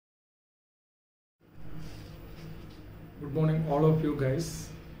Good morning all of you guys.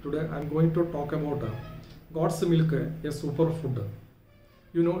 Today I am going to talk about God's milk, a superfood.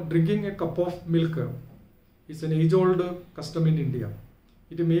 You know, drinking a cup of milk is an age-old custom in India.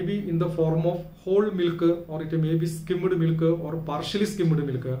 It may be in the form of whole milk, or it may be skimmed milk or partially skimmed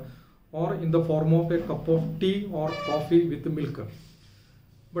milk, or in the form of a cup of tea or coffee with milk.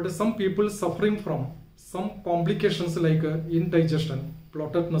 But some people suffering from some complications like indigestion,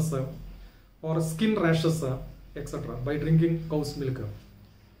 bloatedness, or skin rashes, etc. by drinking cow's milk.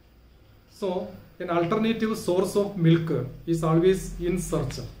 So an alternative source of milk is always in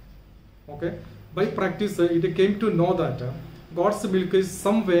search. Okay, by practice it came to know that God's milk is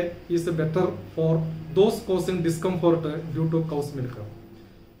some way is better for those causing discomfort due to cow's milk.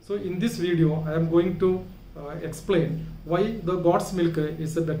 So in this video I am going to explain why the God's milk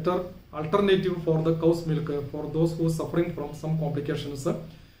is a better alternative for the cow's milk for those who are suffering from some complications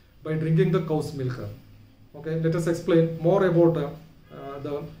by drinking the cow's milk. Okay, let us explain more about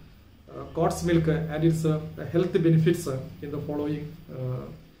the God's milk and its health benefits in the following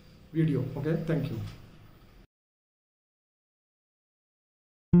video. Okay, thank you.